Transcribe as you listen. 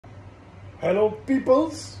Hello,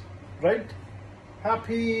 peoples, right?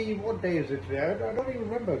 Happy, what day is it today? I don't even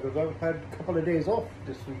remember because I've had a couple of days off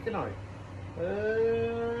this week, you know.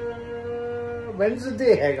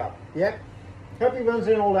 Wednesday, hega, yeah? Happy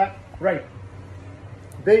Wednesday and all that. Right.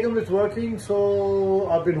 Begum is working, so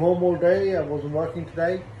I've been home all day. I wasn't working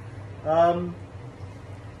today. I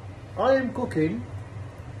am cooking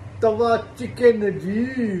tawa chicken,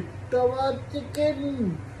 ji. Tawa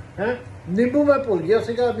chicken. Huh? Nimbu मैं भूल गया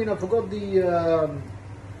सीगा. I mean, I forgot the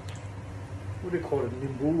what do you call it?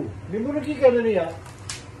 Nimbu. Nimbu ने की कहने नहीं यार.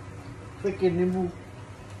 Freaking nimbu.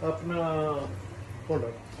 अपना hold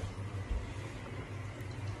on.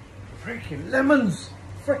 Freaking lemons.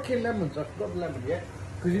 Freaking lemons. I forgot lemon, yeah.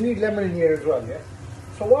 Because you need lemon in here as well, yeah.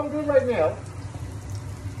 So what I'm doing right now,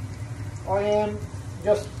 I am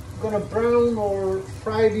just gonna brown or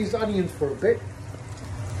fry these onions for a bit.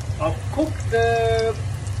 I've cooked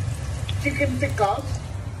chicken tikkas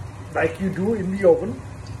like you do in the oven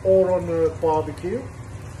or on a barbecue,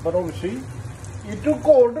 but obviously it took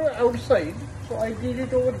colder outside, so I did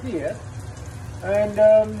it over here and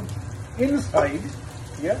inside,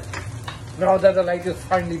 yeah. Now that the light is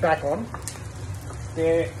finally back on,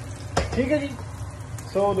 there.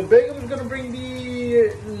 So the Begum is going to bring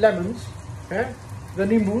the lemons, the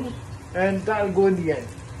nimbus, and that'll go in the end.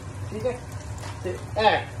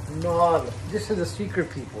 No, this is the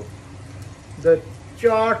secret, people. The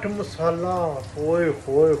chaat masala.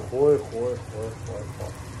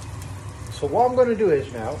 So what I'm going to do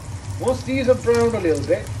is now, once these are browned a little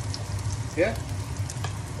bit, yeah,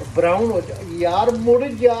 brown ho ja, yaar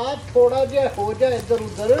mud ja, thoda ja ho ja idhar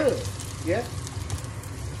udhar, yeah.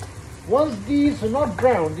 Once these are not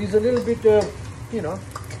brown, these are a little bit, you know,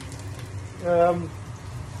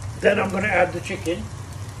 then I'm going to add the chicken,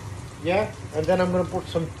 yeah, and then I'm going to put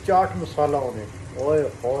some chaat masala on it.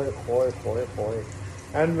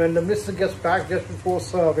 And when the mister gets back just before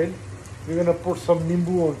serving, we're going to put some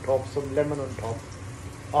nimbu on top, some lemon on top.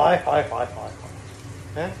 I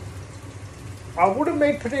would have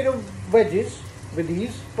made potato wedges with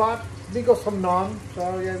these, but we got some naan,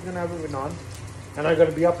 so yeah, we're going to have it with naan. And I'm going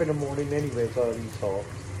to be up in the morning anyway, so I already saw.